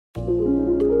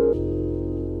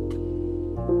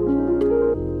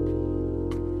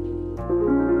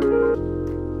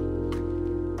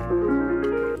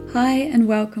Hi and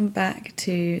welcome back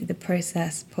to the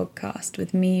Process podcast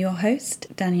with me, your host,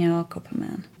 Danielle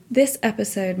Copperman. This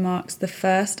episode marks the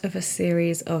first of a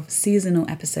series of seasonal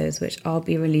episodes which I'll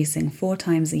be releasing 4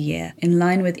 times a year in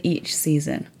line with each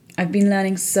season. I've been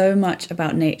learning so much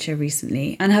about nature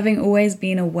recently, and having always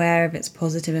been aware of its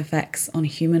positive effects on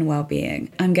human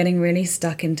well-being, I'm getting really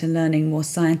stuck into learning more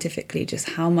scientifically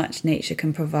just how much nature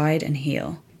can provide and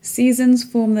heal. Seasons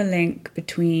form the link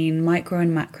between micro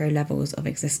and macro levels of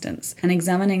existence, and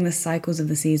examining the cycles of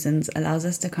the seasons allows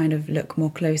us to kind of look more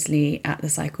closely at the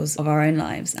cycles of our own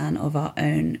lives and of our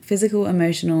own physical,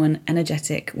 emotional, and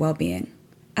energetic well-being.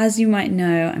 As you might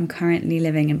know, I'm currently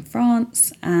living in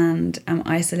France and I'm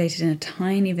isolated in a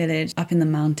tiny village up in the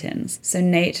mountains. So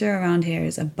nature around here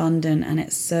is abundant and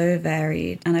it's so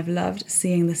varied, and I've loved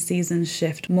seeing the seasons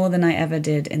shift more than I ever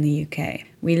did in the UK.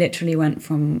 We literally went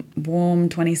from warm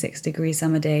 26-degree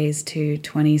summer days to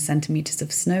 20 centimeters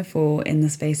of snowfall in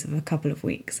the space of a couple of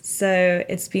weeks. So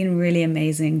it's been really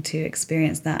amazing to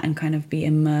experience that and kind of be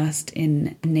immersed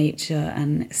in nature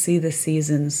and see the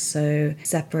seasons so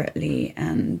separately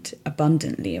and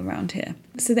abundantly around here.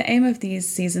 So the aim of these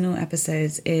seasonal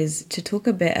episodes is to talk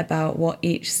a bit about what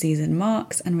each season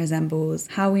marks and resembles,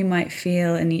 how we might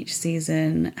feel in each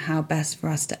season, how best for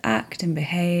us to act and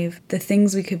behave, the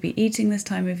things we could be eating this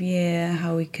time of year,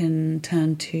 how we can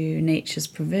turn to nature's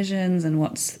provisions and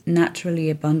what's naturally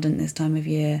abundant this time of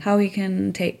year, how we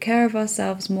can take care of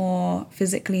ourselves more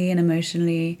physically and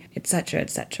emotionally, etc.,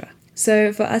 etc.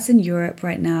 So for us in Europe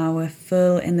right now, we're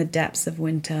full in the depths of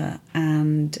winter,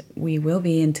 and we will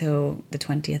be until the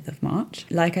 20th of March.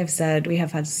 Like I've said, we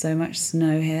have had so much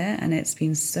snow here and it's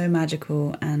been so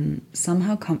magical and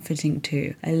somehow comforting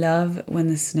too. I love when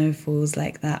the snow falls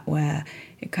like that, where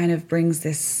it kind of brings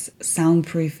this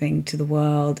soundproofing to the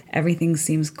world. Everything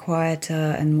seems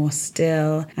quieter and more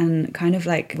still, and kind of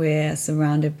like we're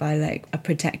surrounded by like a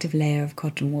protective layer of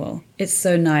cotton wool. It's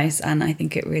so nice, and I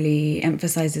think it really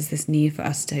emphasizes this need for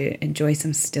us to enjoy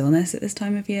some stillness at this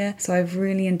time of year. So I've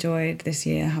really enjoyed this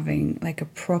year having like a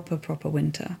proper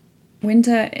winter.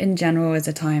 Winter in general is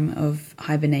a time of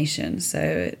hibernation,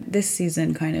 so this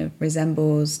season kind of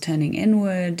resembles turning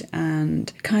inward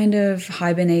and kind of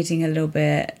hibernating a little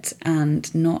bit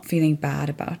and not feeling bad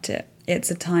about it.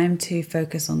 It's a time to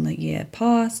focus on the year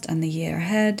past and the year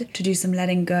ahead, to do some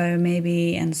letting go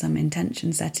maybe and some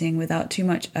intention setting without too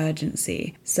much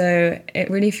urgency. So it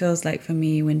really feels like for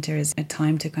me winter is a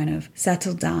time to kind of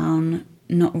settle down,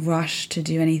 not rush to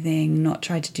do anything, not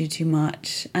try to do too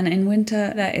much. And in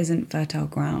winter, there isn't fertile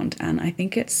ground. And I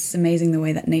think it's amazing the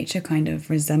way that nature kind of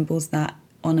resembles that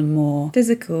on a more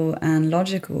physical and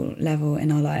logical level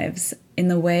in our lives, in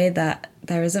the way that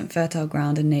there isn't fertile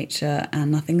ground in nature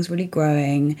and nothing's really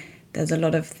growing. There's a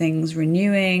lot of things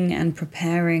renewing and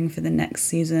preparing for the next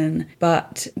season,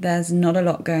 but there's not a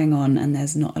lot going on and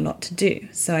there's not a lot to do.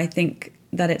 So I think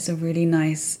that it's a really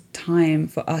nice time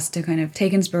for us to kind of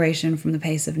take inspiration from the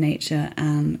pace of nature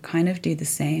and kind of do the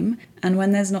same. And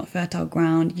when there's not fertile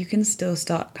ground, you can still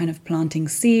start kind of planting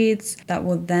seeds that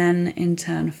will then in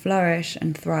turn flourish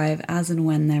and thrive as and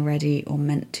when they're ready or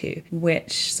meant to,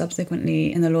 which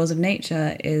subsequently in the laws of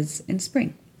nature is in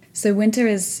spring. So winter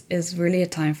is really a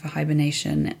time for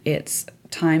hibernation. It's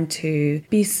time to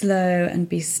be slow and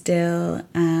be still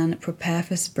and prepare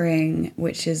for spring,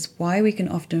 which is why we can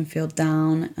often feel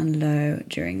down and low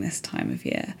during this time of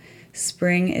year.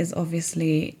 Spring is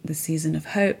obviously the season of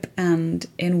hope, and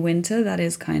in winter that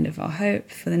is kind of our hope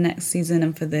for the next season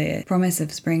and for the promise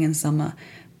of spring and summer.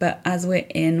 But as we're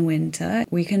in winter,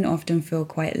 we can often feel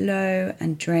quite low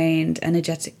and drained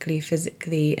energetically,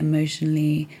 physically,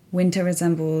 emotionally. Winter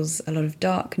resembles a lot of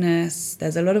darkness.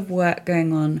 There's a lot of work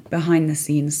going on behind the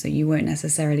scenes, so you won't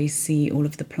necessarily see all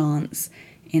of the plants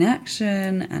in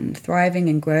action and thriving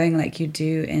and growing like you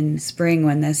do in spring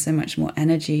when there's so much more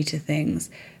energy to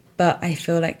things. But I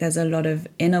feel like there's a lot of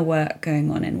inner work going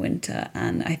on in winter,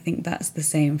 and I think that's the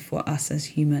same for us as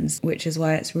humans, which is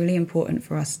why it's really important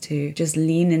for us to just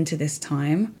lean into this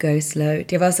time, go slow,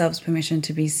 give ourselves permission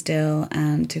to be still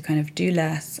and to kind of do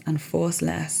less and force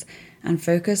less, and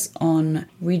focus on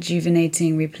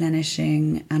rejuvenating,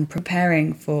 replenishing, and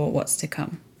preparing for what's to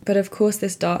come. But of course,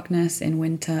 this darkness in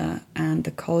winter and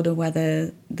the colder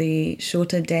weather, the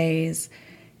shorter days,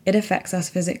 it affects us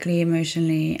physically,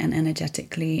 emotionally, and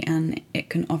energetically, and it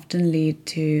can often lead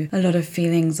to a lot of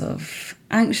feelings of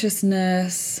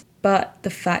anxiousness. But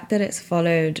the fact that it's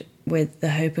followed with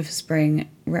the hope of spring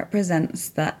represents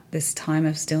that this time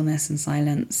of stillness and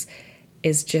silence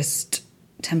is just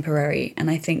temporary. And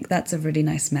I think that's a really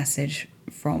nice message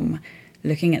from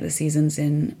looking at the seasons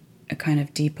in a kind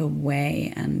of deeper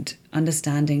way and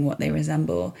understanding what they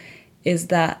resemble, is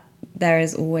that there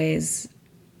is always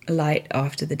light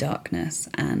after the darkness,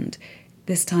 and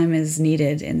this time is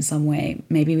needed in some way.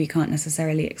 Maybe we can't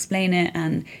necessarily explain it,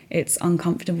 and it's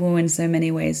uncomfortable in so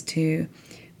many ways too,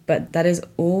 but that is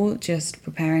all just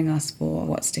preparing us for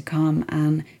what's to come.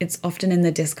 And it's often in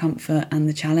the discomfort and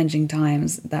the challenging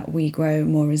times that we grow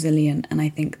more resilient, and I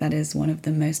think that is one of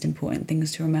the most important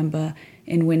things to remember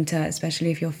in winter,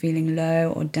 especially if you're feeling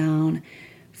low or down.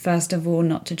 First of all,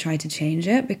 not to try to change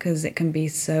it, because it can be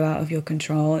so out of your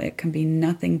control. It can be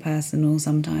nothing personal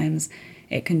sometimes.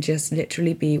 It can just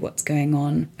literally be what's going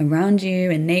on around you,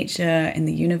 in nature, in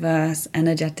the universe,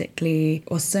 energetically,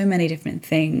 or so many different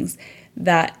things,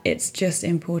 that it's just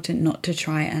important not to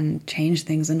try and change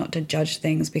things and not to judge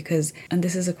things, because, and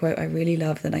this is a quote I really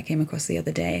love that I came across the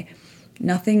other day,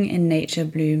 nothing in nature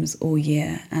blooms all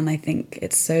year. And I think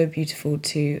it's so beautiful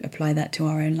to apply that to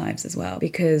our own lives as well,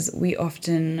 because we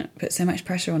often put so much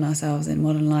pressure on ourselves in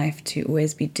modern life to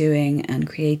always be doing and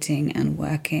creating and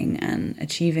working and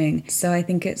achieving. So I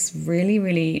think it's really,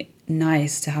 really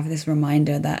nice to have this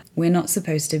reminder that we're not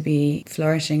supposed to be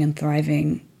flourishing and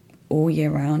thriving all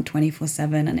year round,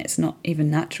 24/7, and it's not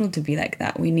even natural to be like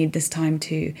that. We need this time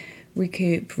to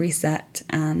recoup, reset,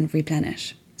 and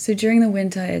replenish. So during the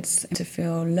winter, it's to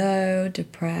feel low,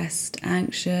 depressed,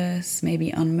 anxious,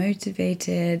 maybe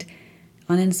unmotivated,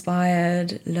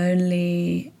 uninspired,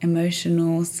 lonely,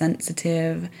 emotional,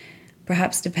 sensitive,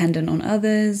 perhaps dependent on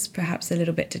others, perhaps a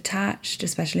little bit detached,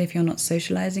 especially if you're not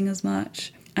socializing as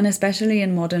much. And especially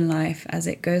in modern life, as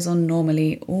it goes on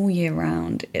normally all year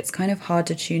round, it's kind of hard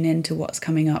to tune in to what's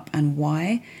coming up and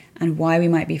why we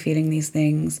might be feeling these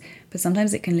things. But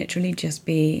sometimes it can literally just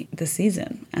be the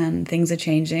season, and things are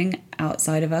changing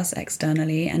outside of us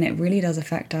externally, and it really does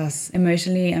affect us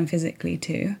emotionally and physically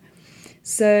too.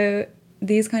 So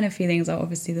these kind of feelings are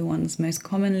obviously the ones most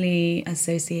commonly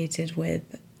associated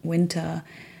with winter.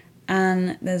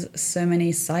 And there's so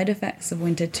many side effects of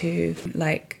winter too,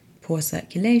 like poor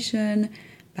circulation,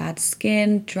 bad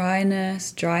skin,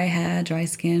 dryness, dry hair, dry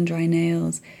skin, dry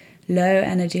nails, low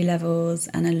energy levels,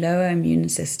 and a lower immune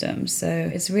system. So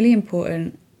it's really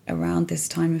important around this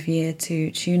time of year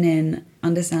to tune in,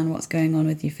 understand what's going on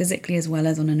with you physically as well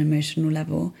as on an emotional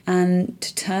level, and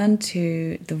to turn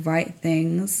to the right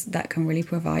things that can really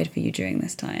provide for you during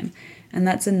this time. And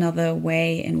that's another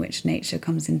way in which nature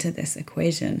comes into this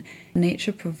equation.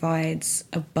 Nature provides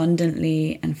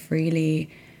abundantly and freely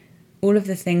all of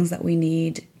the things that we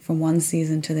need from one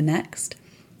season to the next.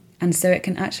 And so it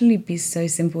can actually be so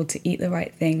simple to eat the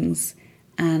right things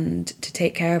and to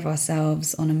take care of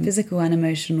ourselves on a physical and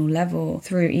emotional level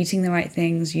through eating the right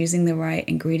things, using the right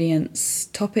ingredients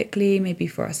topically, maybe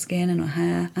for our skin and our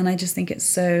hair. And I just think it's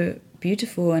so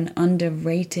beautiful and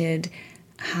underrated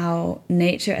how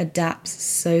nature adapts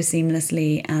so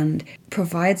seamlessly and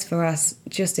provides for us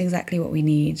just exactly what we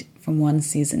need from one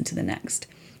season to the next.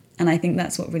 And I think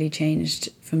that's what really changed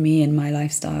for me in my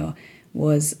lifestyle,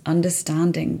 was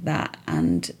understanding that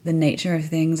and the nature of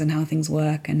things and how things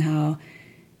work, and how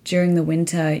during the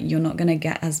winter you're not going to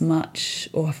get as much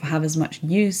or have as much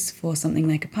use for something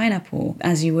like a pineapple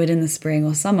as you would in the spring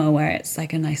or summer, where it's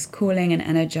like a nice cooling and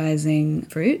energizing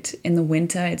fruit. In the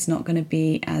winter it's not going to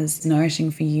be as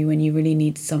nourishing for you, and you really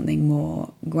need something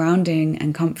more grounding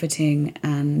and comforting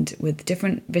and with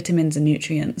different vitamins and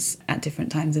nutrients at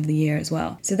different times of the year as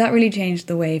well. So that really changed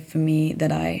the way for me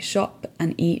that I shop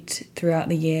and eat throughout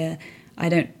the year. I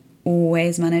don't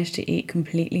always manage to eat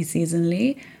completely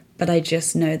seasonally, but I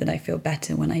just know that I feel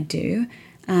better when I do.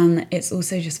 And it's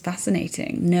also just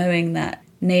fascinating knowing that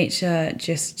nature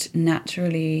just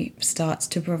naturally starts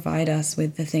to provide us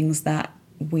with the things that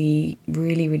we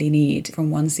really, really need from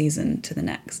one season to the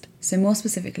next. So more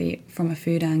specifically from a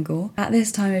food angle, at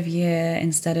this time of year,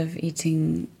 instead of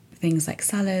eating things like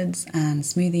salads and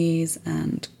smoothies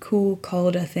and cool,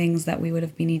 colder things that we would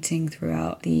have been eating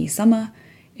throughout the summer,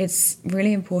 it's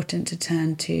really important to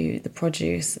turn to the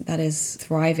produce that is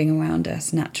thriving around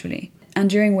us naturally. And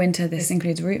during winter, this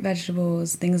includes root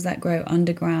vegetables, things that grow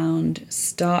underground,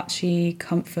 starchy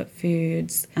comfort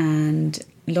foods, and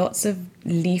lots of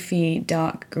leafy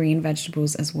dark green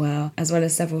vegetables as well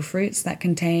as several fruits that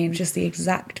contain just the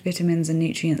exact vitamins and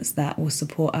nutrients that will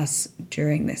support us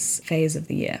during this phase of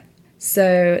the year.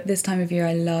 So this time of year,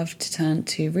 I love to turn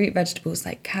to root vegetables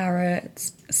like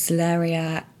carrots,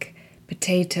 celeriac,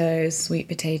 potatoes, sweet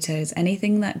potatoes,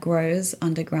 anything that grows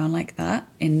underground like that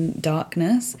in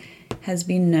darkness has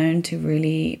been known to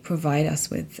really provide us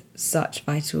with such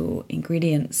vital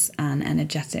ingredients and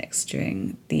energetics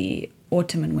during the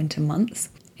autumn and winter months.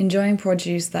 Enjoying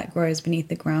produce that grows beneath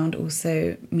the ground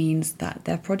also means that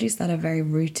they're produce that are very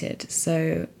rooted.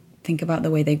 So think about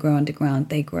the way they grow underground.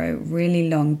 They grow really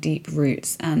long, deep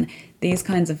roots, and these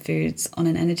kinds of foods on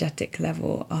an energetic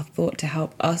level are thought to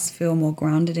help us feel more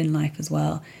grounded in life as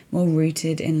well, more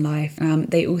rooted in life.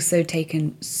 They also take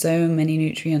in so many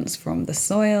nutrients from the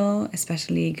soil,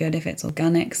 especially good if it's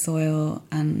organic soil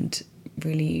and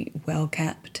really well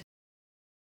kept,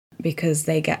 because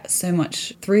they get so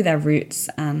much through their roots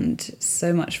and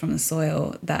so much from the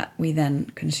soil that we then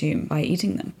consume by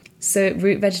eating them. So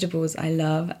root vegetables I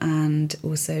love, and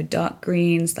also dark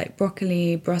greens like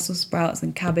broccoli, Brussels sprouts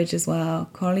and cabbage as well.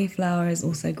 Cauliflower is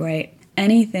also great.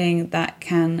 Anything that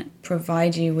can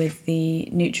provide you with the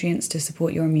nutrients to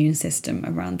support your immune system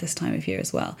around this time of year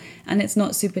as well. And it's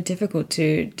not super difficult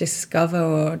to discover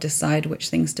or decide which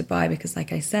things to buy, because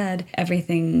like I said,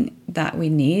 everything that we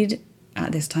need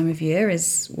at this time of year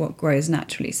is what grows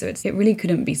naturally. So it really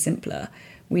couldn't be simpler.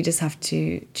 We just have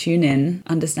to tune in,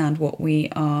 understand what we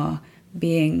are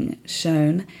being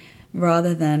shown,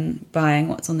 rather than buying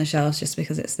what's on the shelves just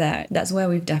because it's there. That's where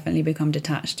we've definitely become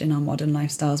detached in our modern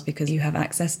lifestyles, because you have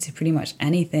access to pretty much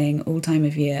anything all time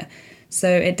of year. So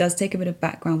it does take a bit of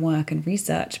background work and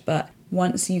research, but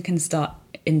once you can start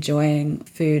enjoying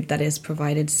food that is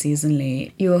provided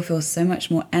seasonally, you will feel so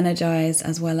much more energized,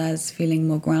 as well as feeling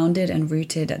more grounded and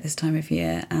rooted at this time of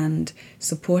year and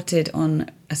supported on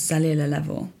a cellular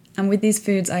level. And with these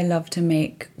foods, I love to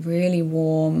make really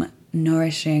warm,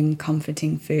 nourishing,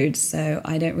 comforting foods. So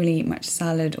I don't really eat much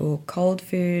salad or cold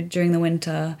food during the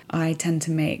winter. I tend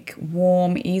to make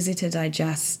warm, easy to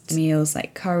digest meals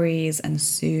like curries and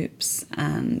soups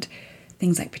and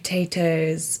things like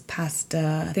potatoes,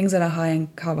 pasta, things that are high in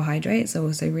carbohydrates are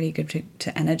also really good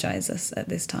to energize us at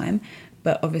this time.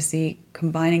 But obviously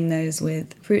combining those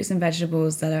with fruits and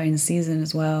vegetables that are in season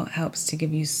as well helps to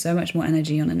give you so much more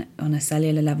energy on a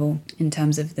cellular level in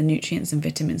terms of the nutrients and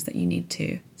vitamins that you need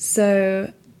too.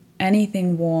 So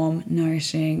anything warm,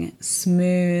 nourishing,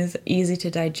 smooth, easy to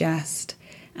digest,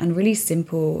 and really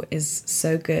simple is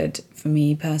so good for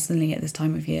me personally at this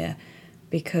time of year,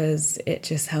 because it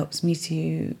just helps me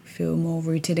to feel more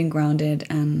rooted and grounded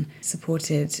and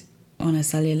supported on a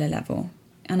cellular level.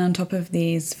 And on top of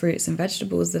these fruits and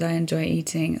vegetables that I enjoy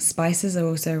eating, spices are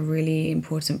also a really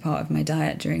important part of my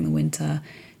diet during the winter.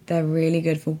 They're really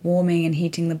good for warming and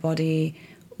heating the body,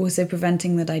 also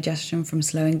preventing the digestion from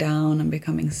slowing down and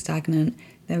becoming stagnant.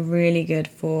 They're really good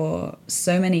for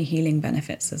so many healing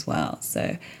benefits as well.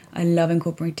 So I love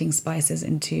incorporating spices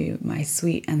into my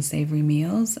sweet and savory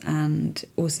meals, and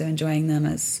also enjoying them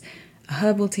as a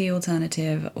herbal tea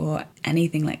alternative or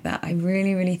anything like that. I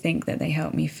really, really think that they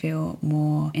help me feel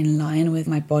more in line with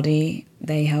my body.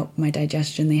 They help my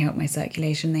digestion, they help my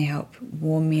circulation, they help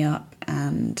warm me up,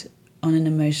 and on an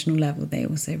emotional level, they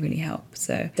also really help.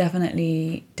 So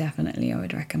definitely, I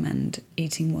would recommend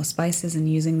eating more spices and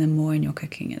using them more in your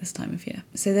cooking at this time of year.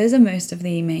 So those are most of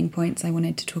the main points I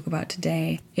wanted to talk about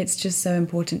today. It's just so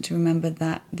important to remember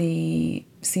that the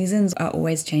seasons are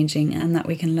always changing, and that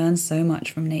we can learn so much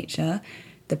from nature,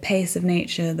 the pace of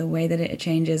nature, the way that it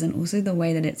changes, and also the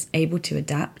way that it's able to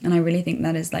adapt. And I really think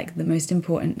that is like the most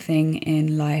important thing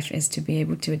in life, is to be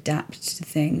able to adapt to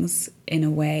things in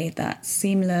a way that's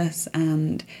seamless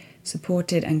and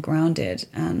supported and grounded.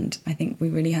 And I think we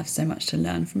really have so much to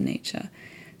learn from nature.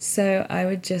 So I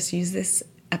would just use this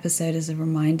episode as a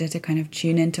reminder to kind of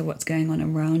tune into what's going on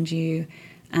around you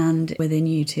and within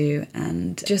you too,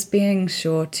 and just being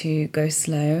sure to go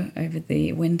slow over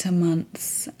the winter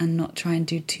months and not try and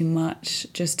do too much,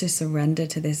 just to surrender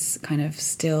to this kind of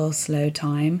still, slow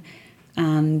time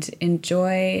and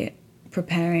enjoy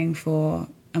preparing for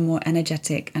a more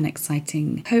energetic and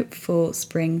exciting, hopeful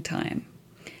springtime.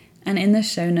 And in the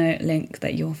show note link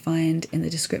that you'll find in the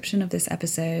description of this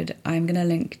episode, I'm going to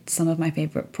link some of my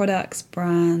favorite products,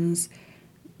 brands,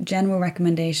 general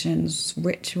recommendations,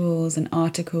 rituals and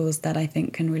articles that I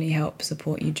think can really help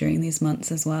support you during these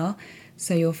months as well.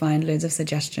 So you'll find loads of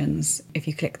suggestions if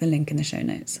you click the link in the show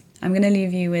notes. I'm going to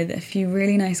leave you with a few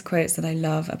really nice quotes that I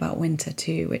love about winter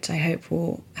too, which I hope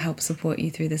will help support you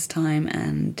through this time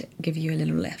and give you a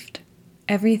little lift.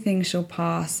 Everything shall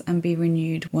pass and be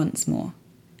renewed once more.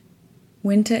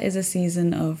 Winter is a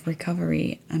season of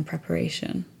recovery and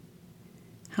preparation.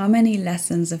 How many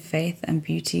lessons of faith and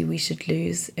beauty we should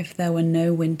lose if there were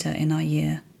no winter in our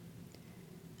year.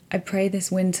 I pray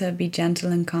this winter be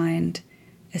gentle and kind,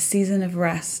 a season of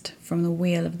rest from the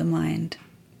wheel of the mind.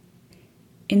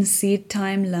 In seed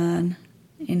time learn,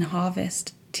 in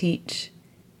harvest teach,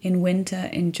 in winter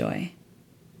enjoy.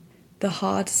 The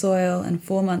hard soil and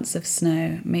 4 months of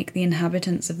snow make the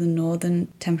inhabitants of the northern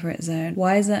temperate zone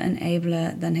wiser and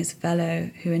abler than his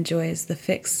fellow who enjoys the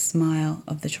fixed smile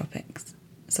of the tropics.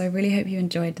 So I really hope you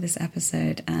enjoyed this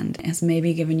episode and has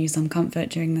maybe given you some comfort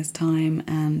during this time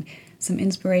and some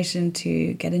inspiration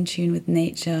to get in tune with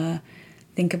nature.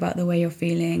 Think about the way you're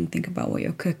feeling, think about what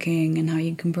you're cooking and how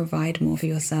you can provide more for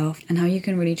yourself and how you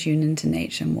can really tune into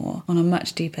nature more on a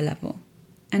much deeper level.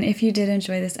 And if you did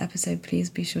enjoy this episode, please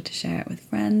be sure to share it with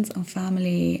friends or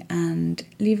family and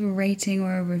leave a rating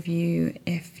or a review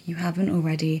if you haven't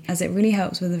already, as it really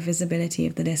helps with the visibility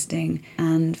of the listing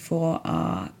and for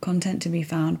our content to be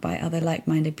found by other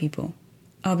like-minded people.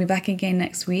 I'll be back again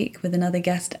next week with another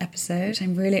guest episode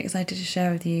I'm really excited to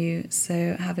share with you.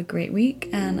 So have a great week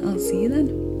and I'll see you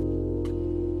then.